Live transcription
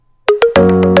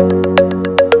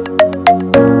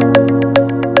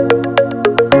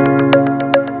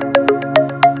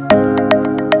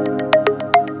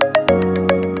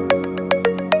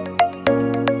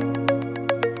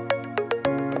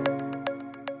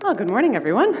Well, good morning,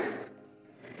 everyone.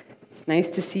 It's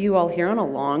nice to see you all here on a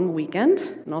long weekend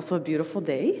and also a beautiful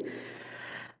day.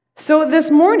 So this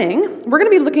morning, we're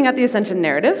going to be looking at the Ascension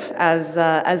narrative, as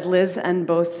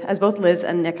both Liz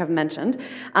and Nick have mentioned,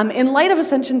 in light of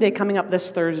Ascension Day coming up this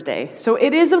Thursday. So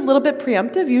it is a little bit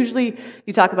preemptive. Usually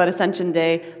you talk about Ascension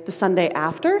Day the Sunday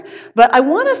after, but I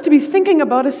want us to be thinking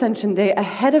about Ascension Day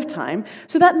ahead of time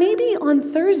so that maybe on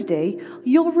Thursday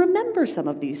you'll remember some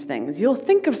of these things. You'll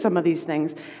think of some of these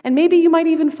things, and maybe you might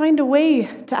even find a way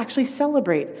to actually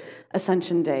celebrate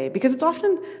Ascension Day, because it's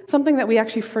often something that we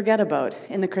actually forget about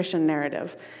in the Christian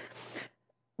narrative.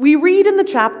 We read in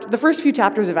the first few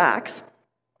chapters of Acts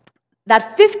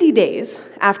that 50 days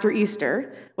after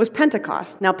Easter was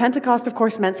Pentecost. Now, Pentecost, of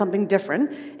course, meant something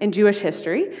different in Jewish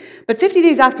history, but 50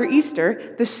 days after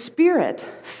Easter, the Spirit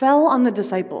fell on the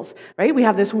disciples, right? We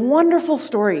have this wonderful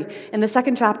story in the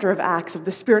second chapter of Acts of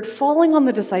the Spirit falling on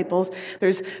the disciples.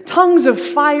 There's tongues of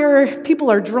fire, people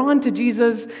are drawn to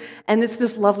Jesus, and it's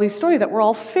this lovely story that we're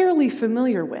all fairly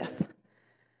familiar with.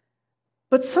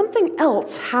 But something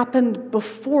else happened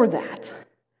before that.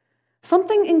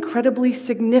 Something incredibly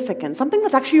significant, something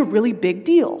that's actually a really big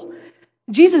deal.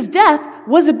 Jesus' death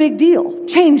was a big deal,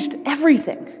 changed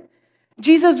everything.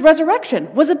 Jesus'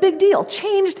 resurrection was a big deal,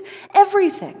 changed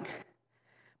everything.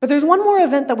 But there's one more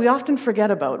event that we often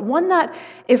forget about, one that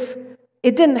if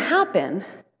it didn't happen,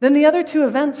 then the other two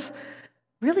events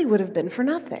really would have been for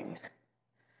nothing.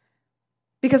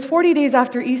 Because 40 days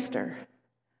after Easter,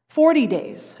 40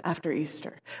 days after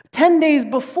Easter, 10 days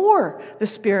before the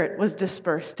Spirit was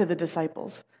dispersed to the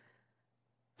disciples,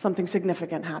 something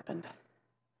significant happened.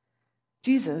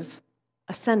 Jesus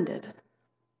ascended.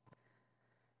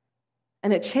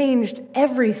 And it changed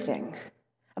everything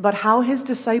about how his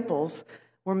disciples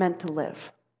were meant to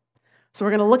live. So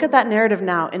we're going to look at that narrative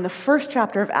now in the first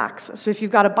chapter of Acts. So if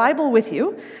you've got a Bible with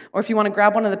you, or if you want to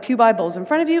grab one of the pew Bibles in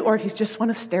front of you, or if you just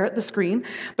want to stare at the screen,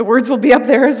 the words will be up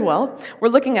there as well. We're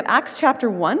looking at Acts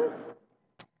chapter 1,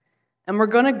 and we're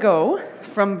going to go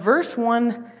from verse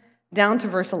 1 down to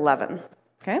verse 11.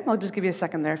 Okay, I'll just give you a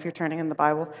second there if you're turning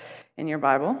in your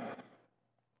Bible.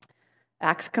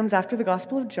 Acts comes after the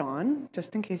Gospel of John,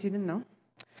 just in case you didn't know.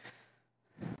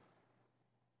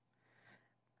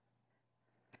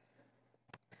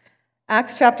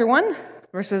 Acts chapter 1,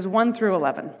 verses 1 through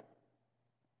 11.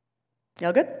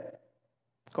 Y'all good?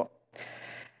 Cool.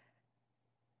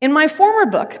 In my former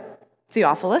book,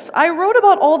 Theophilus, I wrote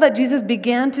about all that Jesus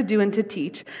began to do and to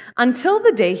teach until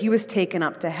the day he was taken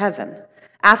up to heaven,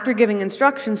 after giving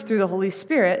instructions through the Holy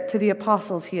Spirit to the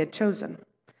apostles he had chosen.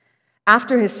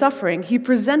 After his suffering, he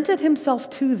presented himself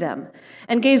to them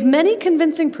and gave many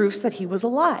convincing proofs that he was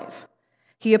alive.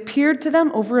 He appeared to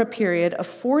them over a period of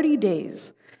 40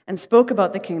 days and spoke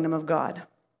about the kingdom of God.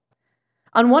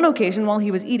 On one occasion, while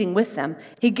he was eating with them,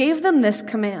 he gave them this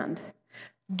command: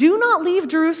 "Do not leave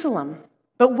Jerusalem,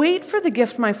 but wait for the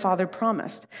gift my Father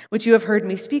promised, which you have heard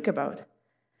me speak about.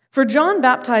 For John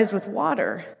baptized with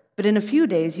water, but in a few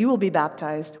days you will be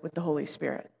baptized with the Holy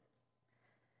Spirit."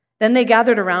 Then they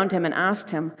gathered around him and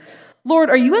asked him, "Lord,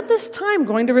 are you at this time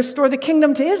going to restore the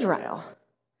kingdom to Israel?"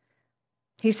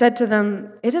 He said to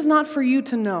them, "It is not for you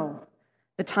to know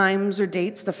the times or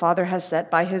dates the Father has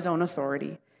set by his own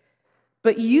authority,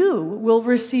 but you will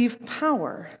receive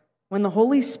power when the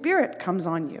Holy Spirit comes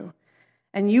on you,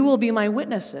 and you will be my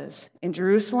witnesses in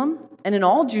Jerusalem and in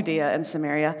all Judea and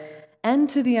Samaria and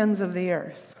to the ends of the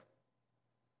earth."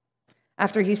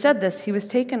 After he said this, he was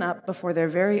taken up before their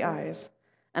very eyes,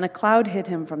 and a cloud hid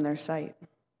him from their sight.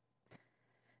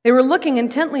 They were looking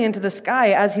intently into the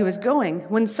sky as he was going,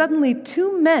 when suddenly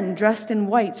 2 men dressed in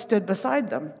white stood beside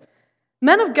them.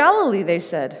 "Men of Galilee," they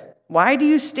said, "why do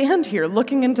you stand here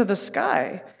looking into the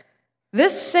sky?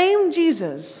 This same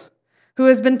Jesus, who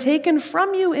has been taken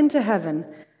from you into heaven,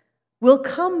 will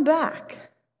come back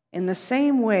in the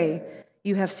same way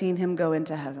you have seen him go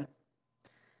into heaven."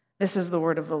 This is the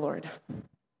word of the Lord.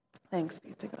 Thanks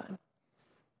be to God.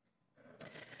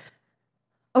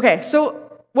 Okay, so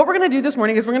what we're going to do this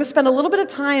morning is we're going to spend a little bit of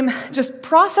time just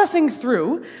processing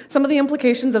through some of the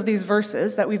implications of these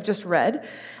verses that we've just read,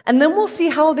 and then we'll see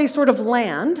how they sort of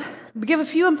land, give a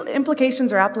few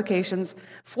implications or applications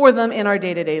for them in our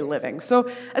day-to-day living. So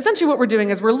essentially what we're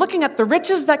doing is we're looking at the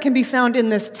riches that can be found in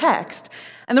this text,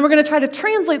 and then we're going to try to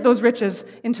translate those riches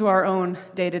into our own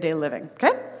day-to-day living,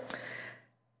 okay?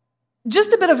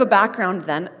 Just a bit of a background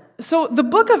then. So the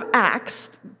book of Acts,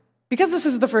 because this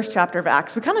is the first chapter of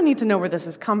Acts, we kind of need to know where this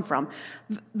has come from.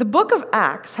 The book of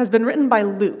Acts has been written by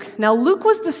Luke. Now, Luke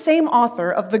was the same author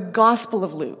of the Gospel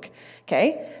of Luke,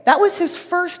 okay? That was his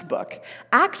first book.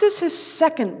 Acts is his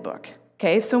second book,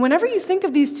 Okay, so whenever you think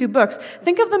of these two books,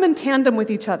 think of them in tandem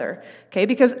with each other, okay?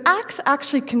 Because Acts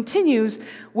actually continues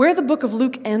where the book of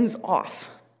Luke ends off,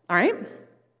 all right?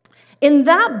 In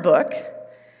that book,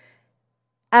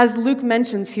 as Luke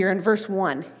mentions here in verse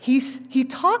 1, he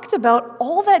talked about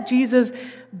all that Jesus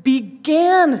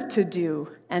began to do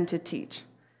and to teach.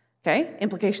 Okay,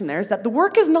 implication there is that the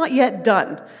work is not yet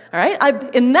done. All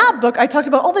right, in that book, I talked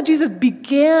about all that Jesus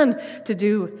began to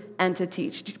do and to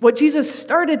teach. What Jesus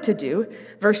started to do,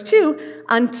 verse 2,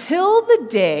 until the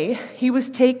day he was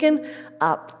taken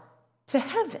up to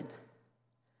heaven.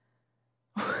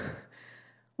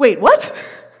 Wait, what?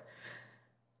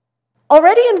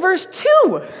 Already in verse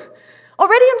 2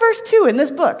 in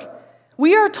this book,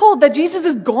 we are told that Jesus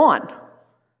is gone.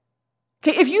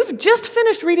 Okay, if you've just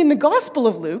finished reading the Gospel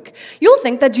of Luke, you'll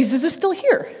think that Jesus is still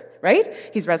here, right?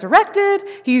 He's resurrected,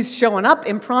 he's showing up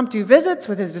impromptu visits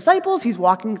with his disciples, he's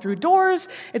walking through doors,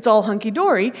 it's all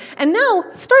hunky-dory. And now,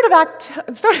 start of Acts,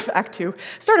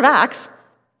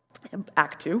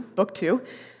 Act 2, book 2,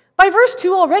 by verse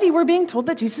 2 already we're being told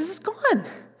that Jesus is gone.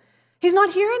 He's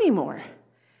not here anymore.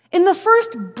 In the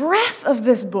first breath of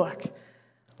this book,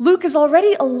 Luke is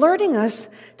already alerting us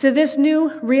to this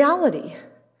new reality.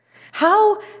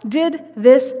 How did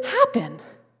this happen?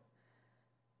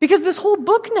 Because this whole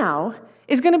book now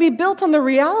is going to be built on the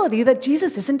reality that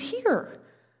Jesus isn't here.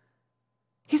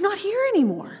 He's not here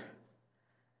anymore.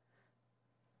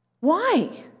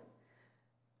 Why?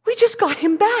 We just got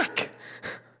him back.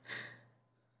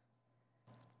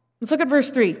 Let's look at verse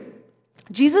 3.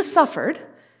 Jesus suffered.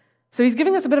 So he's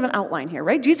giving us a bit of an outline here,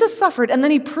 right? Jesus suffered, and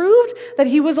then he proved that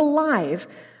he was alive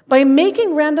by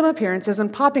making random appearances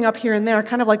and popping up here and there,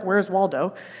 kind of like Where's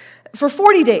Waldo, for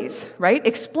 40 days, right?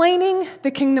 Explaining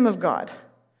the kingdom of God.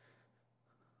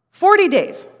 40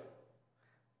 days.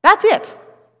 That's it.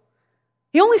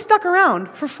 He only stuck around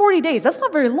for 40 days. That's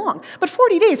not very long. But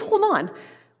 40 days, hold on.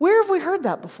 Where have we heard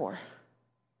that before?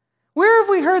 Where have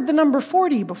we heard the number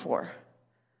 40 before?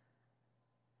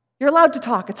 You're allowed to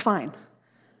talk, it's fine.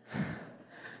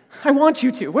 I want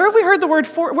you to. Where have we heard the word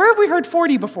where have we heard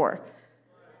 40 before?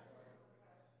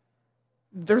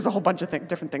 There's a whole bunch of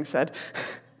different things said.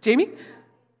 Jamie?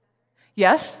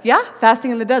 Yes, yeah, fasting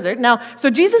in the desert. Now,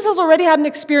 so Jesus has already had an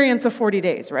experience of 40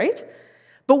 days, right?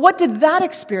 But what was that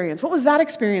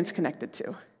experience connected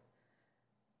to?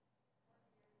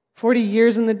 40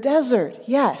 years in the desert,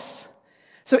 yes.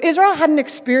 So Israel had an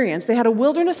experience, they had a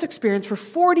wilderness experience for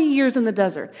 40 years in the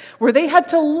desert, where they had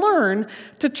to learn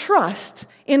to trust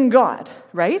in God,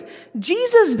 right?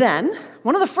 Jesus then,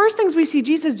 one of the first things we see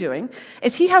Jesus doing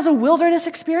is he has a wilderness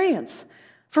experience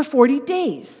for 40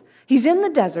 days. He's in the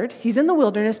desert, he's in the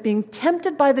wilderness, being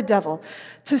tempted by the devil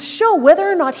to show whether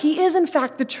or not he is in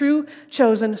fact the true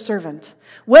chosen servant,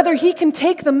 whether he can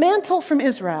take the mantle from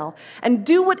Israel and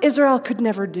do what Israel could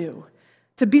never do.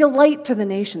 To be a light to the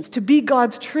nations, to be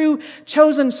God's true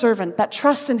chosen servant that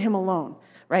trusts in him alone,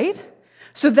 right?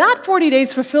 So that 40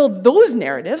 days fulfilled those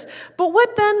narratives, but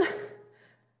what's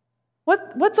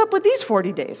up with these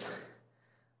 40 days?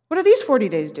 What are these 40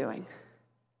 days doing?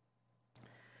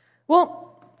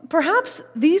 Well, perhaps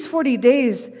these 40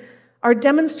 days are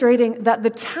demonstrating that the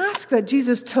task that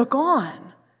Jesus took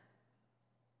on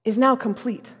is now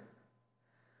complete.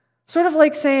 Sort of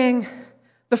like saying,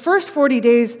 the first 40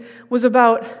 days was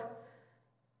about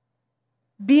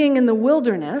being in the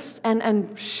wilderness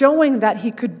and showing that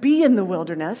he could be in the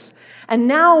wilderness, and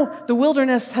now the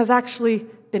wilderness has actually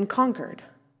been conquered.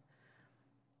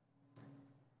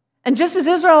 And just as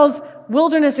Israel's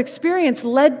wilderness experience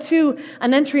led to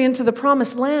an entry into the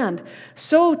promised land,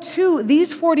 so too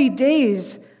these 40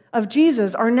 days of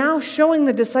Jesus are now showing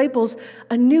the disciples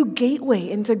a new gateway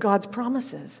into God's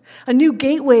promises, a new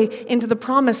gateway into the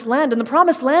promised land. And the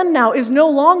promised land now is no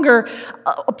longer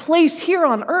a place here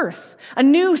on earth, a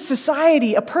new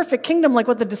society, a perfect kingdom like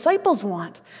what the disciples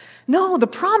want. No, the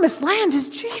promised land is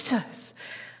Jesus.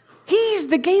 He's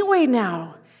the gateway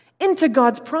now into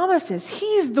God's promises.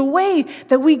 He's the way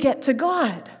that we get to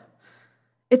God.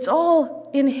 It's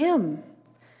all in him.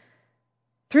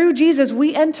 Through Jesus,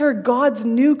 we enter God's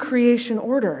new creation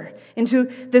order, into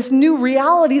this new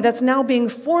reality that's now being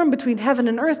formed between heaven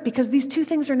and earth, because these two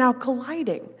things are now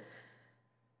colliding.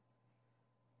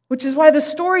 Which is why the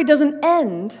story doesn't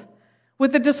end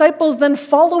with the disciples then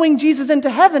following Jesus into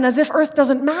heaven as if earth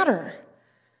doesn't matter.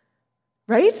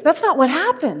 Right? That's not what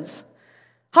happens.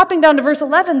 Hopping down to verse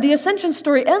 11, the ascension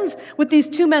story ends with these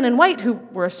two men in white, who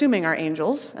we're assuming are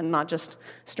angels, and not just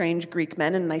strange Greek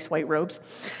men in nice white robes.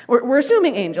 We're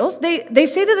assuming angels. They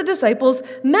say to the disciples,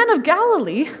 "Men of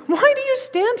Galilee, why do you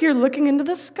stand here looking into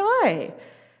the sky?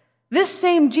 This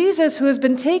same Jesus who has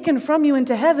been taken from you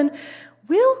into heaven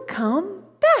will come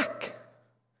back.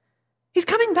 He's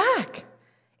coming back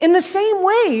in the same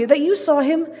way that you saw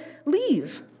him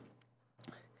leave.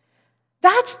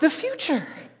 That's the future.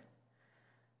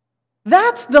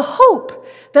 That's the hope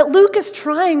that Luke is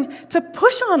trying to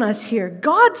push on us here.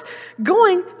 God's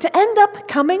going to end up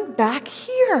coming back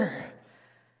here.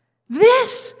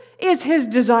 This is his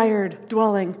desired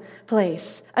dwelling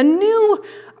place, a new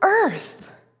earth.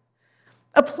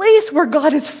 A place where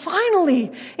God is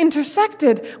finally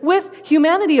intersected with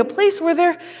humanity. A place where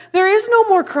there is no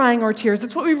more crying or tears.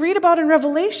 It's what we read about in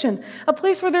Revelation. A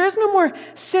place where there is no more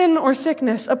sin or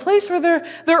sickness. A place where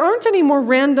there aren't any more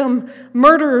random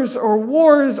murders or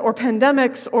wars or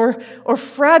pandemics or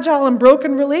fragile and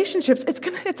broken relationships.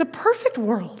 It's a perfect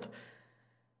world.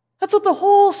 That's what the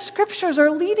whole scriptures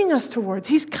are leading us towards.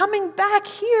 He's coming back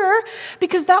here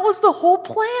because that was the whole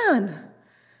plan.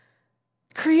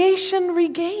 Creation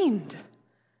regained,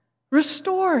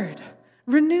 restored,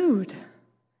 renewed,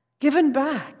 given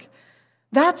back.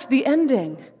 That's the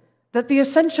ending that the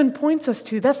ascension points us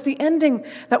to. That's the ending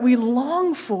that we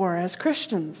long for as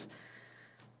Christians.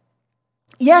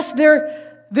 Yes,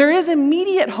 there is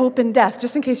immediate hope in death,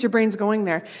 just in case your brain's going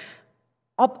there.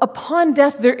 Upon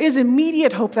death, there is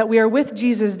immediate hope that we are with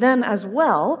Jesus then as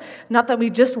well, not that we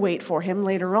just wait for him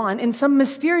later on. In some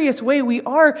mysterious way, we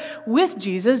are with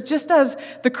Jesus, just as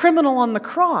the criminal on the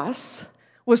cross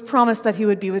was promised that he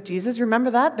would be with Jesus.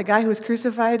 Remember that? The guy who was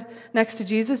crucified next to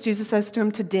Jesus, Jesus says to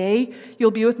him, "Today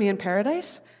you'll be with me in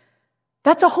paradise."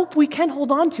 That's a hope we can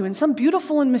hold on to in some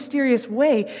beautiful and mysterious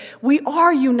way. We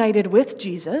are united with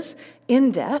Jesus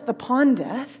in death, upon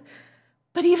death.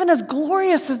 But even as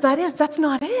glorious as that is, that's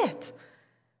not it.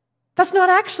 That's not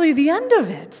actually the end of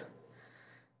it.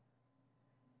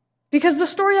 Because the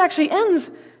story actually ends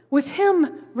with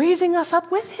him raising us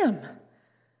up with him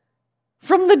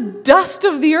from the dust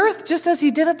of the earth, just as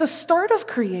he did at the start of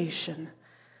creation.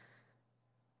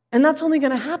 And that's only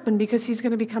going to happen because he's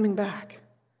going to be coming back.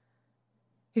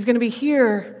 He's going to be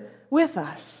here with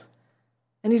us.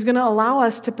 And he's going to allow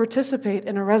us to participate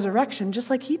in a resurrection just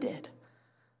like he did.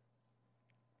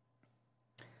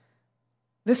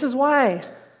 This is why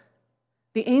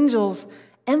the angels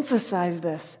emphasize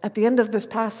this at the end of this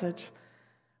passage.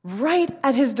 Right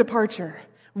at his departure,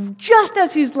 just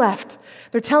as he's left,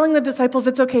 they're telling the disciples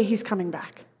it's okay, he's coming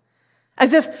back.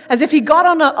 As if he got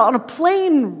on a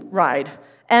plane ride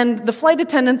and the flight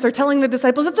attendants are telling the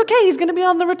disciples it's okay, he's going to be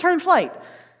on the return flight.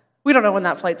 We don't know when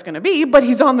that flight's going to be, but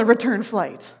he's on the return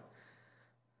flight.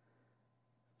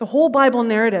 The whole Bible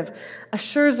narrative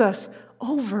assures us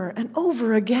over and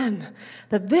over again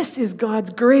that this is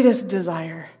God's greatest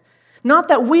desire. Not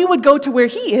that we would go to where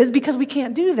he is, because we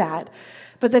can't do that,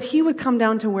 but that he would come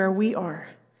down to where we are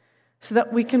so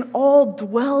that we can all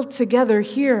dwell together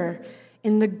here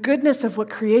in the goodness of what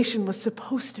creation was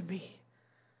supposed to be.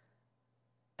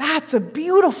 That's a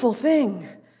beautiful thing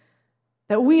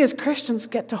that we as Christians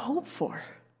get to hope for.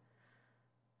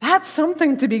 That's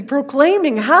something to be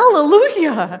proclaiming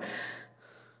hallelujah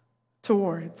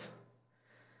towards.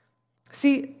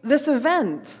 See, this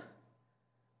event,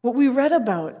 what we read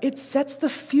about, it sets the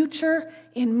future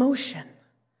in motion.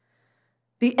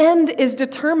 The end is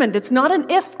determined. It's not an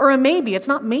if or a maybe. It's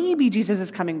not maybe Jesus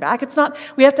is coming back. It's not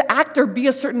we have to act or be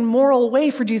a certain moral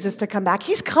way for Jesus to come back.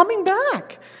 He's coming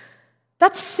back.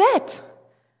 That's set.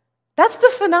 That's the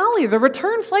finale. The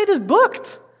return flight is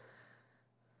booked.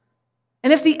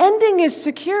 And if the ending is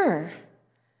secure,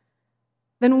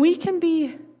 then we can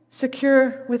be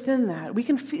secure within that. We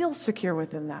can feel secure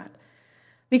within that.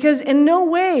 Because in no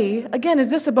way, again, is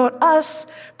this about us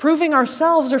proving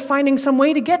ourselves or finding some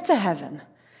way to get to heaven.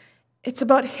 It's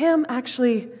about him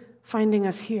actually finding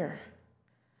us here.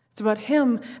 It's about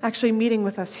him actually meeting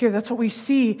with us here. That's what we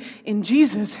see in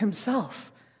Jesus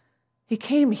himself. He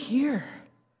came here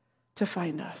to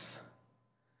find us.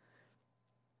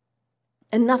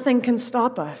 And nothing can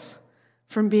stop us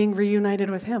from being reunited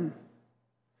with him.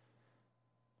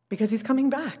 Because he's coming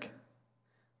back.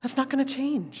 That's not going to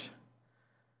change.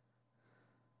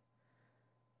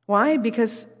 Why?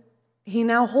 Because he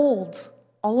now holds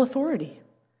all authority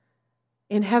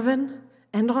in heaven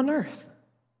and on earth.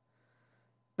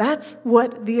 That's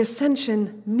what the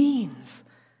ascension means.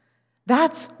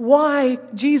 That's why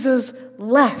Jesus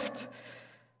left,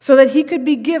 so that he could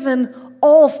be given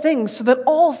all things, so that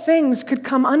all things could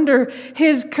come under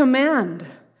his command.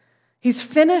 He's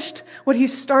finished what he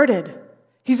started.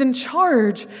 He's in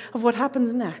charge of what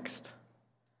happens next.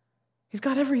 He's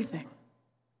got everything.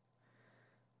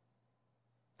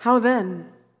 How then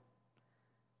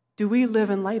do we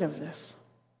live in light of this?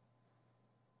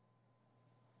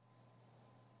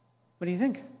 What do you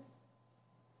think?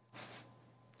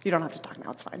 You don't have to talk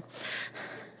now, it's fine.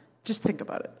 Just think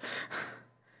about it.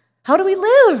 How do we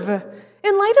live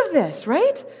in light of this,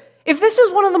 right? If this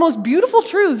is one of the most beautiful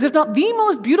truths, if not the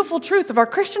most beautiful truth of our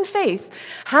Christian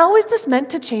faith, how is this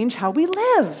meant to change how we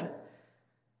live?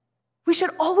 We should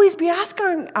always be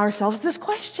asking ourselves this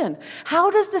question.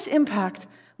 How does this impact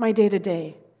my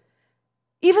day-to-day?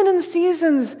 Even in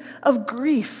seasons of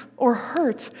grief or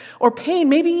hurt or pain,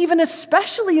 maybe even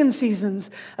especially in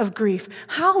seasons of grief,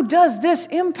 how does this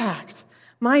impact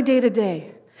my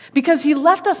day-to-day? Because he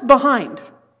left us behind,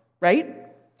 right?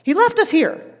 He left us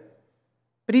here.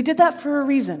 But he did that for a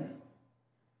reason.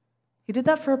 He did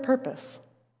that for a purpose.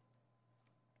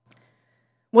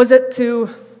 Was it to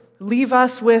leave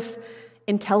us with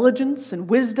intelligence and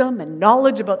wisdom and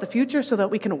knowledge about the future so that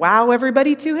we can wow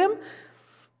everybody to him?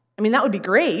 I mean, that would be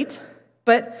great,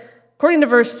 but according to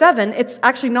verse 7, it's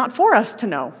actually not for us to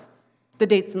know the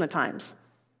dates and the times.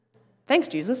 Thanks,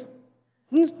 Jesus.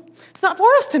 It's not for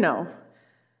us to know.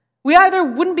 We either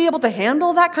wouldn't be able to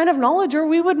handle that kind of knowledge or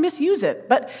we would misuse it.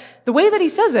 But the way that he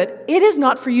says it, it is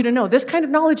not for you to know. This kind of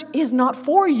knowledge is not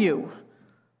for you.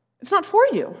 It's not for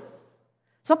you.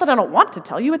 It's not that I don't want to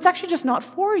tell you, it's actually just not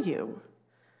for you.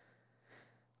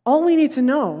 All we need to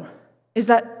know is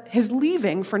that his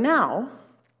leaving for now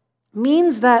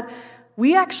means that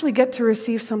we actually get to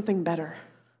receive something better.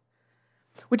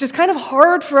 Which is kind of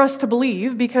hard for us to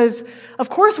believe because, of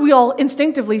course, we all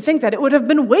instinctively think that it would have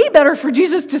been way better for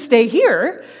Jesus to stay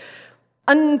here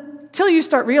until you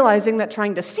start realizing that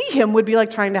trying to see him would be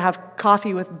like trying to have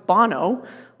coffee with Bono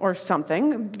or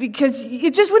something because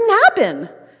it just wouldn't happen,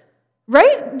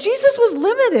 right? Jesus was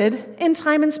limited in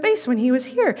time and space when he was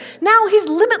here. Now he's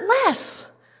limitless.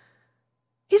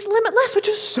 He's limitless, which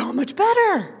is so much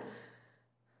better.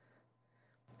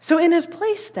 So in his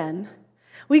place then,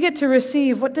 we get to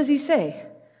receive, what does he say?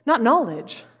 Not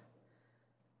knowledge,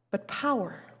 but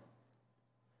power.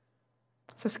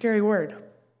 It's a scary word.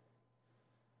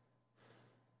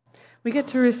 We get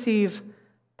to receive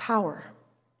power.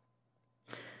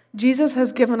 Jesus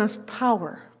has given us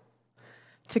power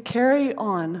to carry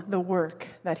on the work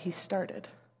that he started.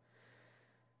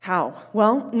 How?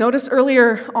 Well, notice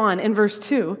earlier on in verse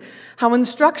 2 how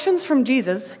instructions from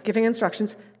Jesus, giving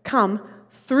instructions, come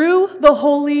through the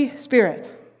Holy Spirit.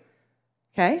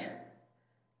 Okay?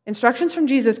 Instructions from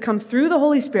Jesus come through the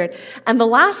Holy Spirit. And the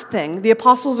last thing the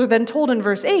apostles are then told in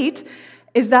verse 8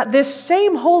 is that this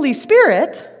same Holy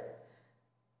Spirit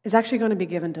is actually going to be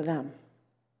given to them.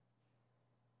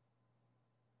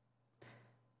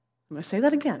 I'm going to say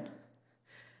that again.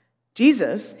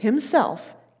 Jesus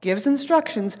himself gives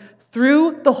instructions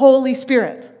through the Holy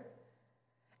Spirit.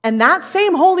 And that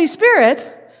same Holy Spirit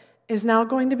is now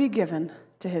going to be given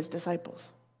to his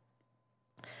disciples.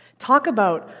 Talk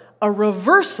about a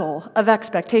reversal of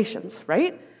expectations,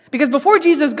 right? Because before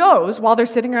Jesus goes, while they're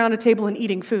sitting around a table and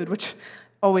eating food, which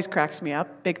always cracks me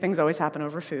up, big things always happen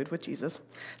over food with Jesus.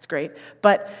 It's great.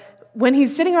 But when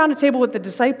he's sitting around a table with the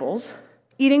disciples,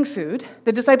 eating food,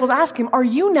 the disciples ask him, are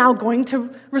you now going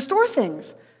to restore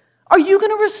things? Are you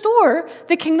going to restore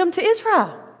the kingdom to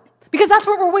Israel? Because that's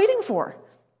what we're waiting for,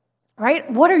 right?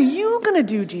 What are you going to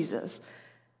do, Jesus?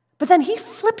 But then he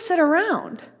flips it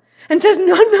around and says,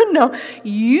 no,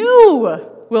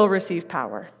 you will receive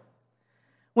power.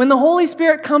 When the Holy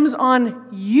Spirit comes on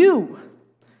you,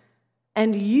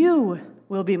 and you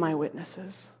will be my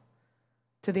witnesses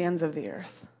to the ends of the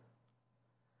earth.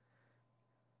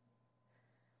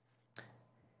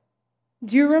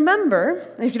 Do you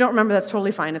remember, if you don't remember, that's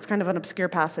totally fine, it's kind of an obscure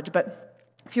passage, but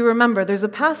if you remember, there's a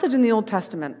passage in the Old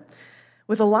Testament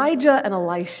with Elijah and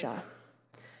Elisha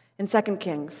in 2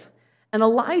 Kings. And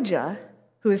Elijah,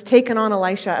 who has taken on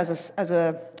Elisha as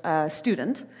a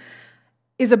student,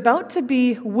 is about to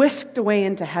be whisked away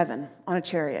into heaven on a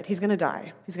chariot. He's going to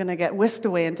die. He's going to get whisked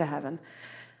away into heaven.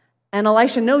 And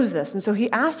Elisha knows this, and so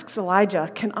he asks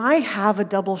Elijah, can I have a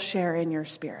double share in your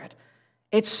spirit?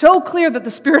 It's so clear that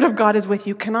the Spirit of God is with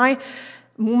you.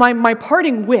 My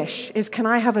parting wish is, can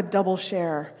I have a double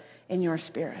share in your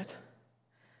spirit?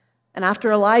 And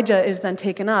after Elijah is then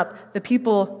taken up, the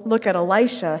people look at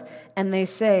Elisha and they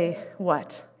say,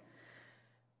 what?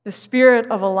 The spirit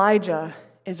of Elijah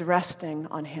is resting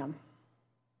on him.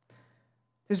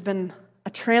 There's been a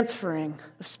transferring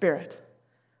of spirit.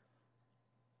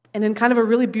 And in kind of a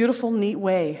really beautiful, neat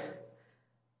way,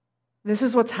 this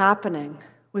is what's happening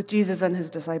with Jesus and his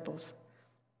disciples.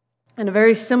 In a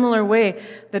very similar way,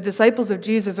 the disciples of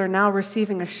Jesus are now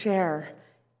receiving a share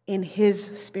in his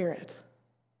spirit.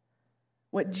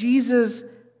 What Jesus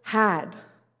had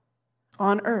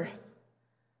on earth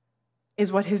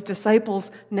is what his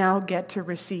disciples now get to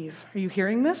receive. Are you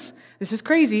hearing this? This is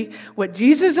crazy. What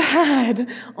Jesus had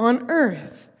on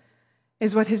earth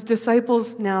is what his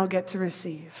disciples now get to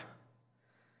receive.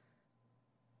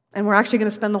 And we're actually going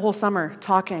to spend the whole summer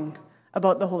talking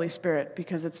about the Holy Spirit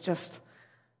because it's just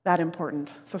that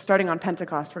important. So starting on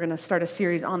Pentecost, we're going to start a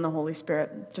series on the Holy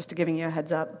Spirit, just to giving you a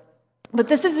heads up. But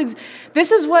this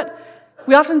is what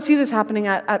we often see this happening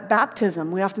at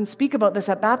baptism. We often speak about this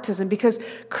at baptism because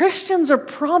Christians are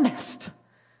promised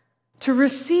to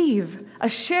receive a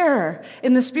share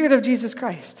in the Spirit of Jesus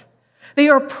Christ. They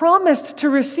are promised to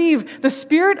receive the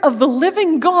Spirit of the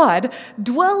living God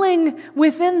dwelling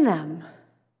within them.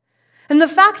 And the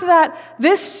fact that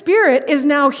this Spirit is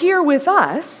now here with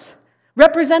us,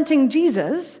 representing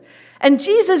Jesus, and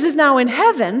Jesus is now in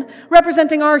heaven,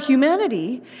 representing our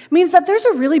humanity, means that there's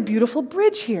a really beautiful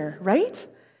bridge here, right?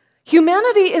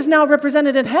 Humanity is now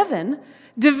represented in heaven.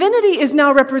 Divinity is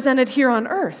now represented here on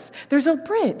earth. There's a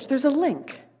bridge, there's a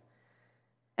link.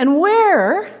 And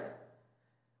where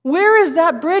is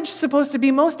that bridge supposed to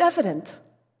be most evident?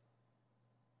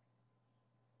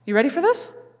 You ready for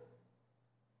this?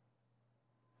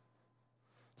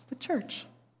 It's the church.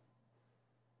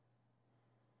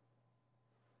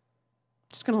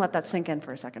 Just going to let that sink in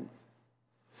for a second.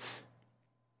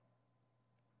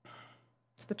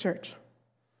 It's the church.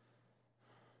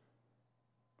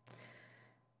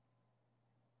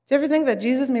 Do you ever think that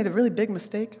Jesus made a really big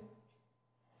mistake?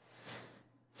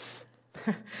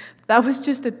 That was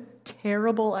just a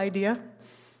terrible idea.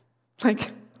 Like,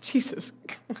 Jesus,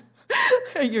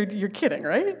 you're kidding,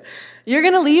 right? You're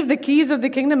going to leave the keys of the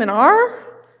kingdom in our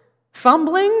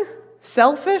fumbling,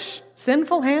 selfish,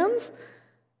 sinful hands?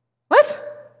 What?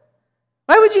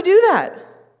 Why would you do that?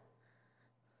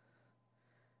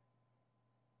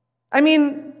 I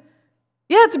mean,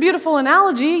 yeah, it's a beautiful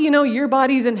analogy. You know, your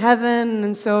body's in heaven,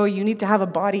 and so you need to have a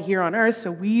body here on earth,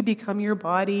 so we become your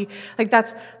body. Like,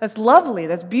 that's lovely,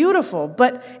 that's beautiful,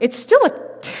 but it's still a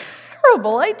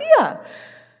terrible idea.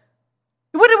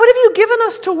 What have you given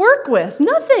us to work with?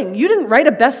 Nothing. You didn't write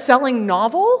a best-selling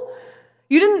novel.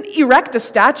 You didn't erect a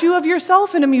statue of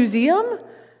yourself in a museum.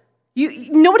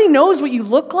 Nobody knows what you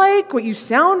look like, what you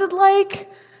sounded like.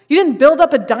 You didn't build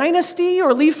up a dynasty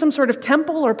or leave some sort of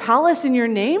temple or palace in your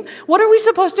name. What are we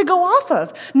supposed to go off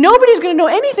of? Nobody's going to know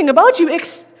anything about you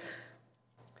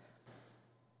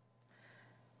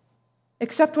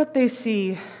except what they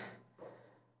see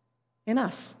in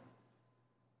us.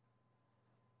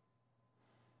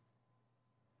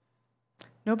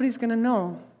 Nobody's going to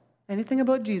know anything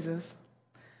about Jesus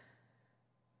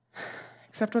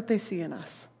except what they see in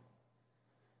us.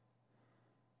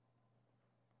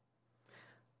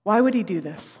 Why would he do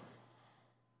this?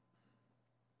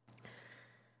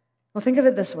 Well, think of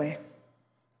it this way.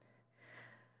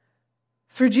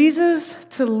 For Jesus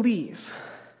to leave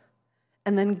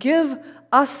and then give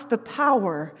us the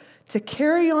power to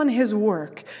carry on his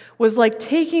work was like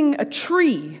taking a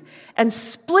tree and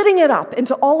splitting it up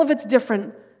into all of its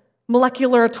different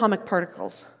molecular atomic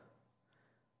particles.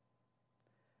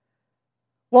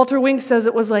 Walter Wink says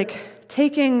it was like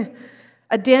taking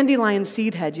a dandelion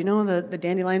seed head, you know, the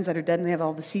dandelions that are dead and they have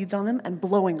all the seeds on them, and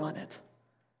blowing on it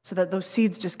so that those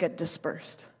seeds just get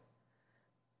dispersed.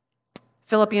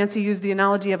 Philip Yancey used the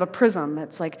analogy of a prism.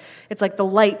 It's like the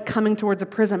light coming towards a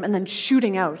prism and then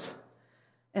shooting out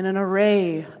in an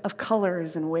array of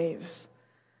colors and waves.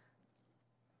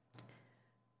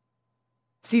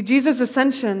 See, Jesus'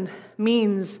 ascension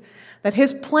means that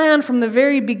his plan from the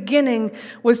very beginning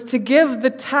was to give the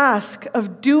task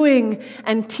of doing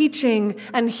and teaching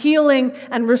and healing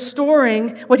and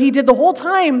restoring what he did the whole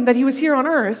time that he was here on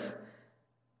earth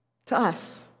to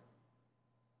us.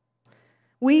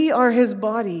 We are his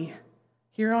body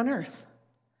here on earth.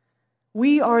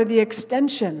 We are the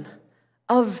extension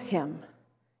of him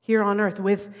here on earth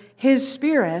with his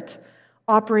Spirit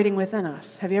operating within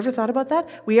us. Have you ever thought about that?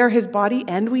 We are his body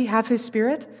and we have his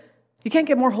Spirit. You can't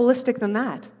get more holistic than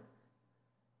that.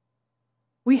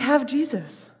 We have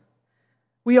Jesus.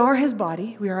 We are his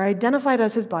body. We are identified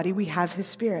as his body. We have his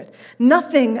Spirit.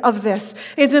 Nothing of this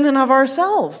is in and of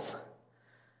ourselves.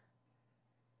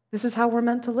 This is how we're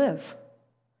meant to live.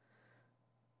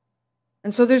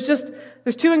 And so there's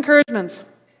two encouragements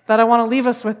that I want to leave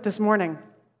us with this morning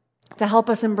to help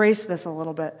us embrace this a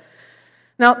little bit.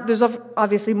 Now, there's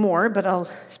obviously more, but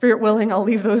Spirit willing, I'll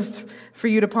leave those for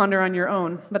you to ponder on your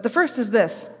own. But the first is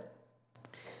this,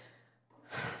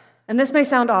 and this may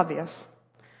sound obvious,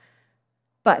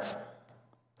 but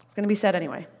it's going to be said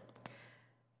anyway.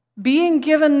 Being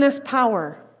given this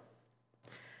power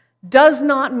does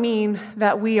not mean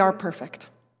that we are perfect.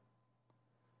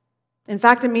 In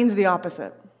fact, it means the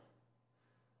opposite.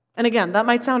 And again, that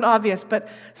might sound obvious, but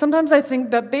sometimes I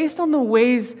think that based on the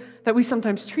ways that we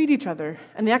sometimes treat each other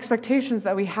and the expectations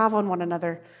that we have on one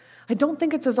another, I don't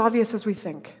think it's as obvious as we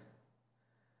think.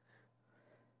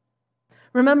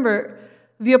 Remember,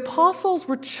 the apostles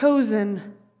were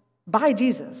chosen by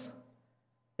Jesus.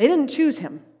 They didn't choose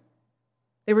him.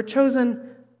 They were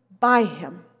chosen by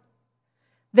him.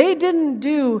 They didn't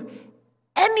do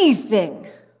anything.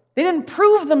 They didn't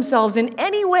prove themselves in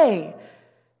any way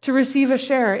to receive a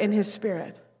share in his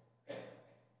Spirit.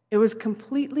 It was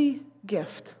completely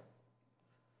gift.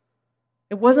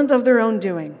 It wasn't of their own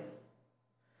doing.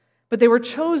 But they were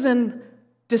chosen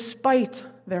despite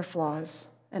their flaws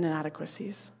and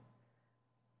inadequacies.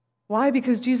 Why?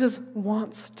 Because Jesus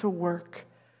wants to work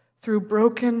through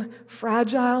broken,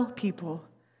 fragile people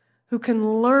who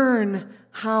can learn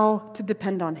how to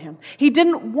depend on him.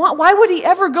 Why would he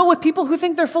ever go with people who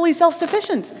think they're fully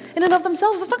self-sufficient in and of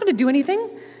themselves? That's not going to do anything.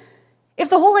 If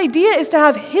the whole idea is to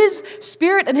have his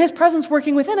Spirit and his presence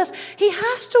working within us, he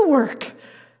has to work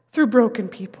through broken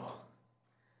people.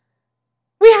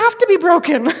 We have to be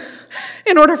broken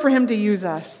in order for him to use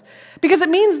us. Because it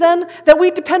means then that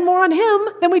we depend more on him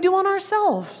than we do on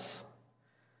ourselves.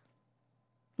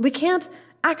 We can't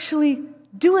actually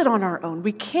do it on our own.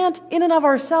 We can't, in and of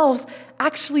ourselves,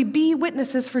 actually be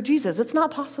witnesses for Jesus. It's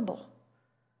not possible.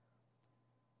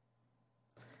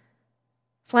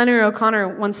 Flannery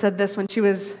O'Connor once said this when she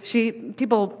was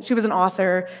an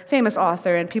author, famous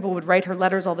author, and people would write her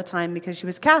letters all the time because she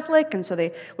was Catholic, and so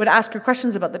they would ask her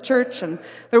questions about the church. And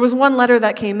there was one letter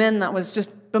that came in that was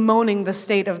just bemoaning the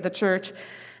state of the church.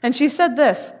 And she said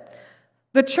this: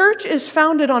 "The church is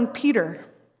founded on Peter,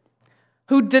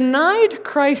 who denied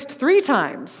Christ 3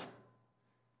 times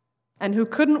and who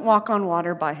couldn't walk on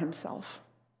water by himself."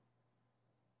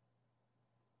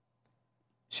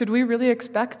 Should we really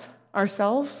expect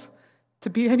ourselves to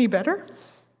be any better?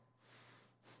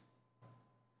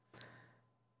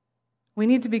 We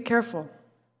need to be careful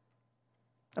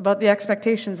about the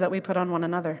expectations that we put on one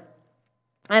another.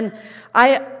 And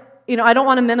I don't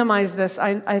want to minimize this.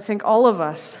 I think all of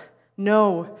us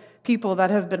know people that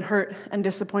have been hurt and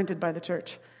disappointed by the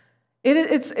church.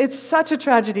 It's such a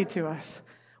tragedy to us.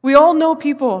 We all know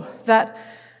people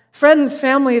friends,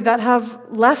 family that have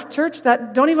left church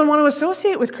that don't even want to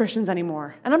associate with Christians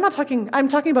anymore. And I'm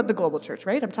talking about the global church,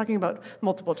 right? I'm talking about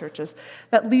multiple churches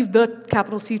that leave the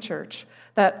capital C church,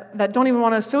 that don't even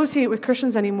want to associate with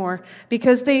Christians anymore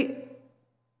because they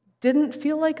didn't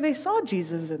feel like they saw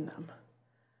Jesus in them.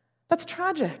 That's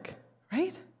tragic,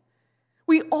 right?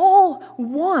 We all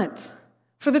want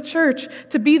for the church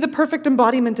to be the perfect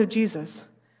embodiment of Jesus.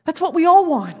 That's what we all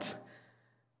want.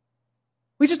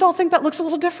 We just all think that looks a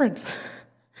little different,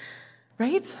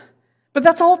 right? But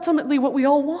that's ultimately what we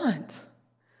all want.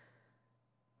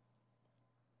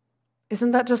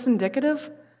 Isn't that just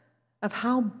indicative of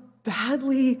how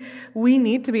badly we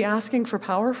need to be asking for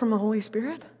power from the Holy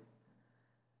Spirit?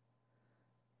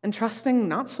 And trusting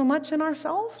not so much in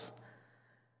ourselves?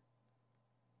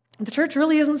 The church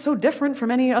really isn't so different from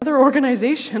any other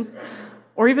organization,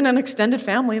 or even an extended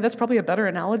family. That's probably a better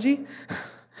analogy.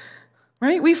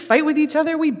 Right? We fight with each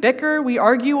other, we bicker, we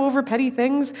argue over petty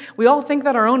things. We all think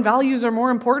that our own values are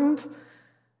more important.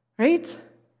 Right?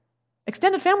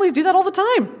 Extended families do that all the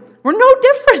time. We're no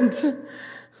different.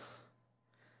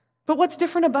 But what's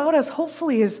different about us,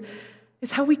 hopefully, is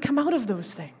how we come out of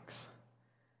those things.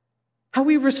 How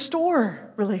we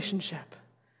restore relationship.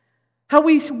 How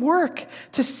we work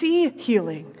to see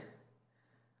healing.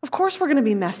 Of course we're going to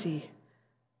be messy.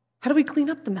 How do we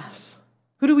clean up the mess?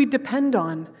 Who do we depend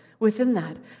on within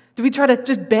that? Do we try to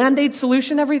just Band-Aid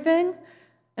solution everything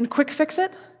and quick fix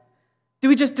it? Do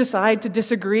we just decide to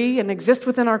disagree and exist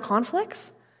within our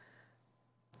conflicts?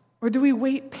 Or do we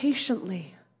wait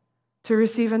patiently to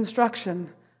receive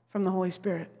instruction from the Holy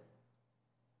Spirit?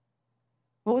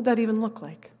 What would that even look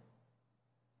like?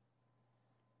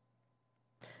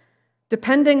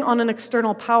 Depending on an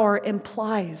external power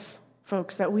implies,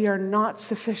 folks, that we are not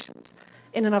sufficient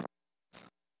in and of ourselves.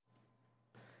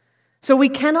 So we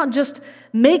cannot just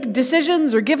make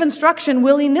decisions or give instruction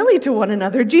willy-nilly to one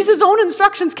another. Jesus' own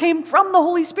instructions came from the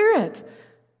Holy Spirit,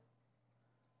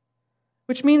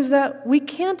 which means that we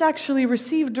can't actually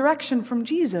receive direction from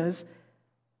Jesus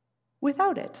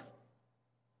without it.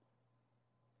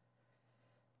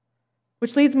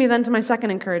 Which leads me then to my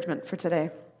second encouragement for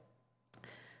today.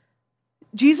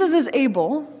 Jesus is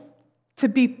able to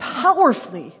be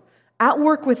powerfully at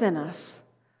work within us.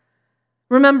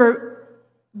 Remember,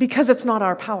 because it's not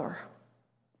our power,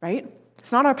 right?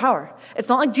 It's not our power. It's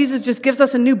not like Jesus just gives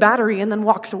us a new battery and then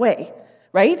walks away,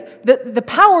 right? The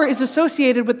power is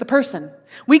associated with the person.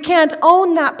 We can't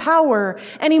own that power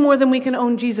any more than we can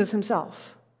own Jesus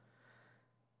himself.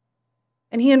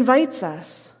 And he invites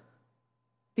us,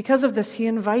 because of this, he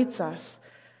invites us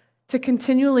to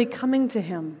continually come to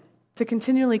him,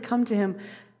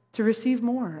 to receive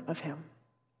more of him,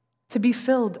 to be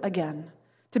filled again,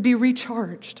 to be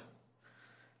recharged.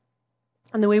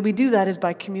 And the way we do that is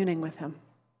by communing with him.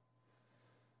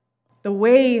 The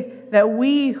way that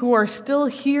we who are still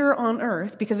here on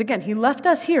earth, because again, he left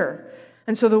us here,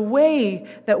 and so the way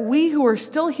that we who are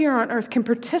still here on earth can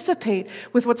participate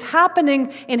with what's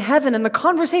happening in heaven and the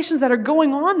conversations that are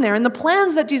going on there and the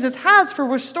plans that Jesus has for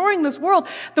restoring this world,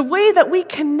 the way that we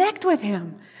connect with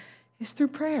him is through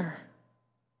prayer.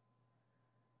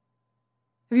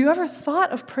 Have you ever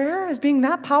thought of prayer as being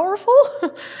that powerful?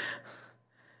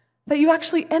 That you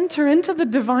actually enter into the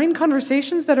divine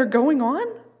conversations that are going on?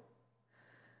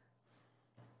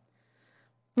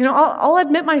 You know, I'll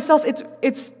admit myself,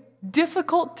 it's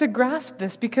difficult to grasp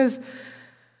this because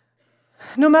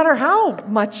no matter how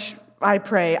much I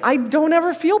pray, I don't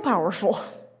ever feel powerful.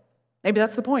 Maybe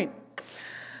that's the point,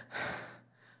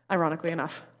 ironically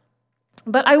enough.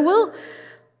 But I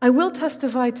will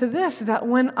testify to this, that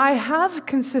when I have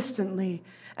consistently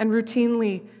and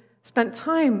routinely spent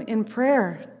time in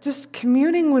prayer, just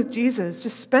communing with Jesus,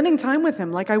 just spending time with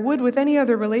him like I would with any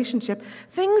other relationship,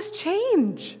 things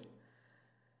change.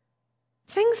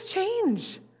 Things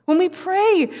change. When we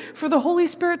pray for the Holy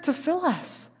Spirit to fill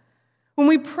us, when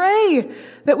we pray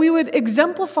that we would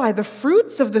exemplify the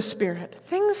fruits of the Spirit,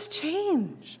 things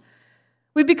change.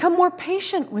 We become more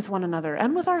patient with one another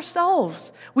and with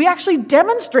ourselves. We actually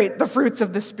demonstrate the fruits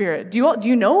of the Spirit. Do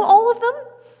you know all of them?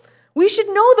 We should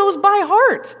know those by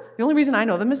heart. The only reason I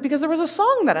know them is because there was a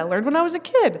song that I learned when I was a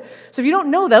kid. So if you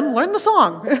don't know them, learn the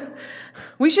song.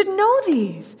 We should know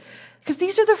these, because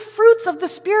these are the fruits of the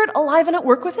Spirit alive and at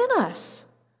work within us.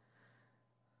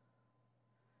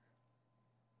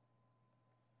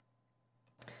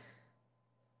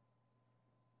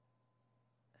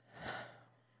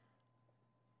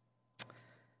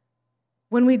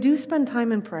 When we do spend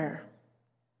time in prayer,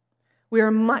 we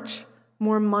are much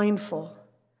more mindful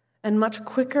and much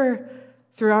quicker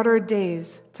throughout our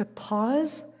days to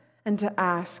pause and to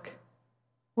ask,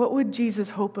 what would Jesus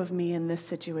hope of me in this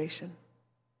situation?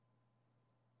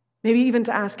 Maybe even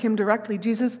to ask him directly,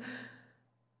 Jesus,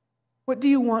 what do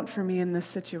you want for me in this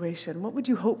situation? What would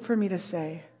you hope for me to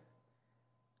say?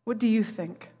 What do you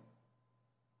think?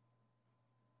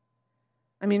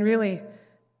 I mean, really,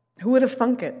 who would have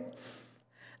thunk it?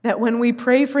 That when we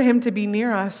pray for him to be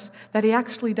near us, that he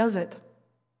actually does it.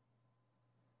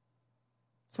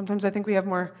 Sometimes I think we have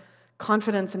more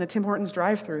confidence in a Tim Hortons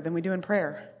drive-thru than we do in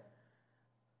prayer.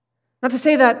 Not to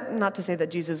say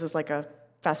that Jesus is like a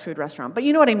fast food restaurant, but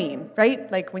you know what I mean,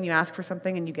 right? Like when you ask for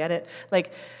something and you get it.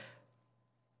 Like,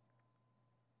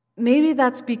 maybe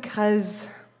that's because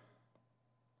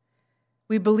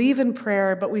we believe in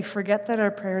prayer, but we forget that our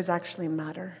prayers actually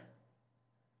matter.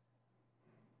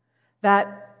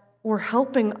 That we're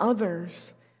helping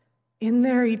others in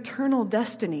their eternal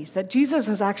destinies, that Jesus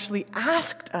has actually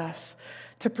asked us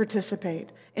to participate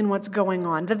in what's going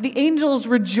on, that the angels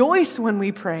rejoice when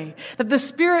we pray, that the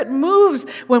Spirit moves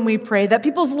when we pray, that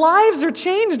people's lives are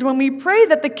changed when we pray,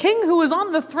 that the King who is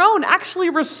on the throne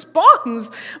actually responds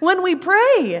when we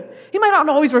pray. He might not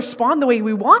always respond the way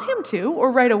we want him to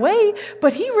or right away,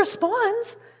 but he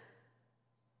responds.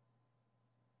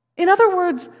 In other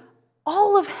words,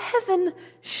 all of heaven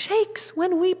shakes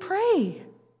when we pray.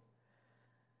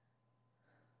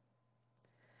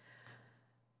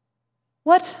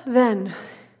 What then,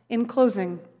 in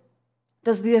closing,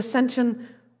 does the ascension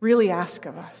really ask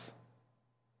of us?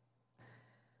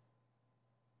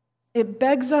 It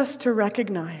begs us to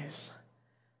recognize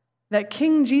that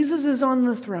King Jesus is on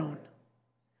the throne,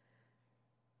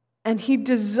 and he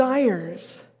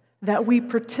desires that we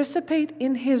participate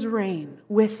in his reign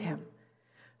with him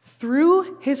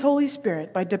through his Holy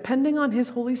Spirit, by depending on his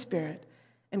Holy Spirit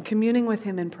and communing with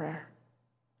him in prayer,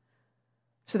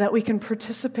 so that we can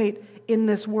participate in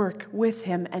this work with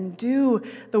him and do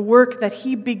the work that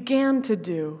he began to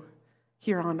do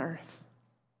here on earth,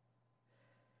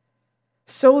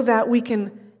 so that we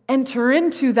can enter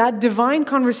into that divine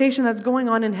conversation that's going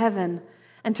on in heaven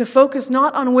and to focus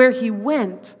not on where he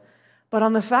went, but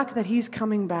on the fact that he's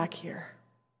coming back here.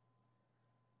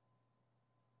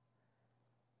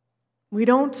 We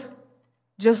don't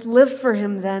just live for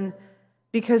him then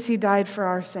because he died for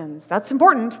our sins. That's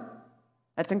important.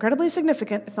 That's incredibly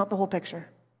significant. It's not the whole picture.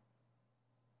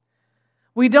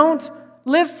 We don't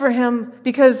live for him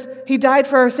because he died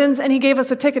for our sins and he gave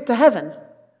us a ticket to heaven.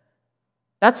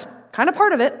 That's kind of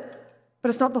part of it, but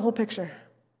it's not the whole picture.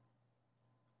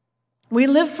 We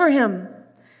live for him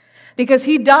because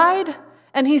he died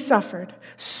and he suffered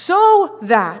so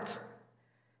that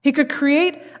he could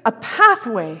create a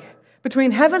pathway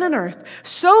between heaven and earth,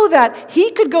 so that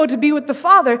he could go to be with the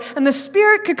Father and the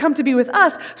Spirit could come to be with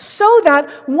us, so that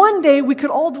one day we could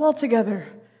all dwell together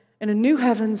in a new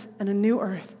heavens and a new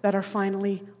earth that are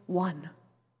finally one.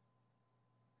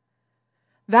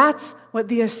 That's what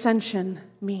the ascension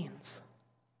means.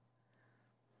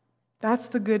 That's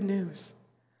the good news.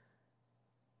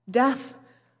 Death,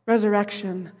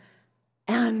 resurrection,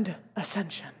 and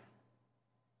ascension.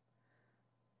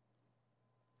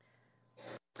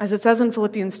 As it says in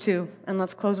Philippians 2, and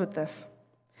let's close with this.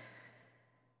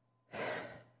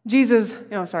 Jesus,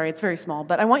 it's very small,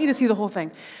 but I want you to see the whole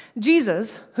thing.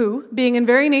 Jesus, who, being in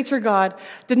very nature God,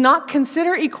 did not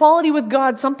consider equality with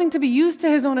God something to be used to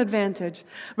his own advantage.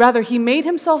 Rather, he made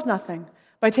himself nothing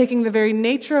by taking the very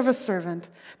nature of a servant,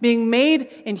 being made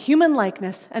in human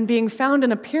likeness, and being found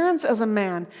in appearance as a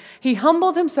man. He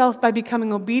humbled himself by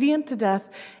becoming obedient to death,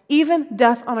 even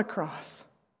death on a cross.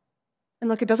 And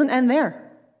look, it doesn't end there.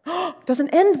 It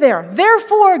doesn't end there.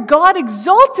 Therefore, God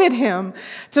exalted him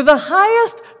to the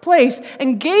highest place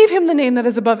and gave him the name that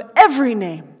is above every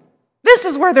name. This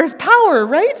is where there's power,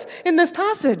 right? In this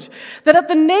passage. That at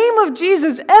the name of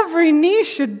Jesus, every knee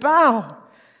should bow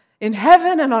in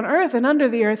heaven and on earth and under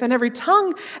the earth, and every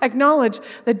tongue acknowledge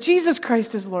that Jesus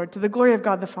Christ is Lord, to the glory of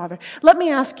God the Father. Let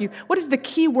me ask you, what is the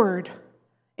key word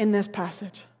in this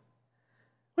passage?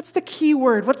 What's the key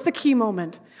word? What's the key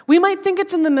moment? We might think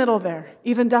it's in the middle there,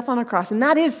 even death on a cross, and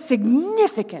that is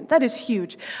significant. That is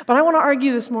huge. But I want to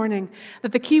argue this morning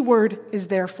that the key word is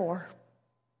therefore.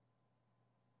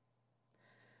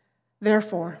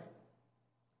 Therefore.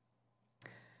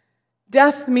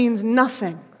 Death means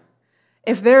nothing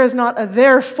if there is not a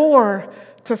therefore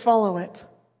to follow it.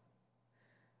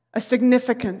 A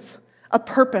significance, a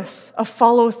purpose, a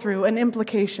follow-through, an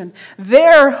implication.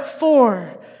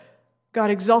 Therefore, God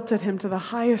exalted him to the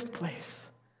highest place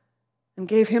and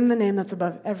gave him the name that's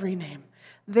above every name.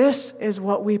 This is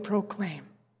what we proclaim.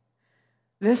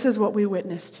 This is what we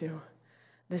witness to.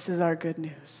 This is our good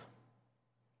news.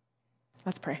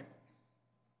 Let's pray.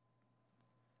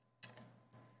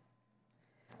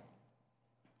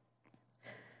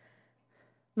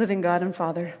 Living God and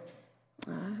Father,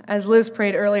 as Liz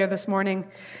prayed earlier this morning,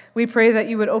 we pray that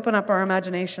you would open up our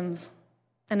imaginations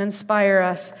and inspire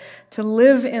us to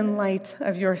live in light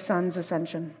of your Son's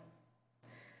ascension.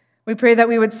 We pray that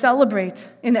we would celebrate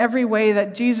in every way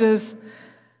that Jesus,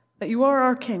 that you are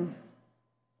our King,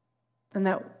 and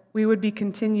that we would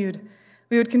continue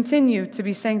to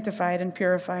be sanctified and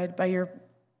purified by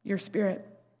your Spirit.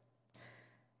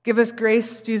 Give us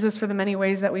grace, Jesus, for the many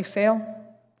ways that we fail,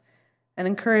 and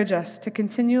encourage us to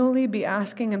continually be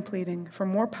asking and pleading for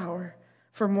more power,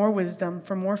 for more wisdom,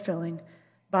 for more filling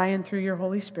by and through your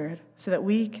Holy Spirit, so that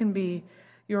we can be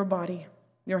your body,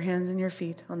 your hands and your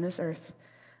feet on this earth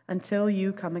until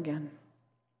you come again.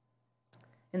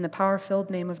 In the power-filled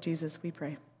name of Jesus, we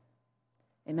pray.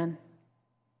 Amen.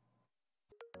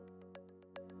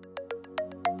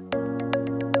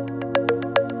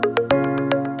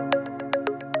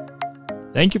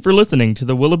 Thank you for listening to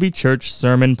the Willoughby Church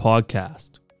Sermon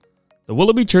Podcast. The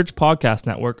Willoughby Church Podcast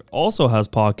Network also has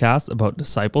podcasts about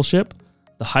discipleship,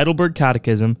 the Heidelberg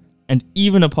Catechism, and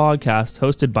even a podcast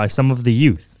hosted by some of the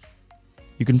youth.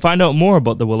 You can find out more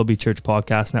about the Willoughby Church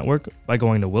Podcast Network by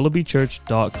going to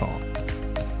willoughbychurch.com.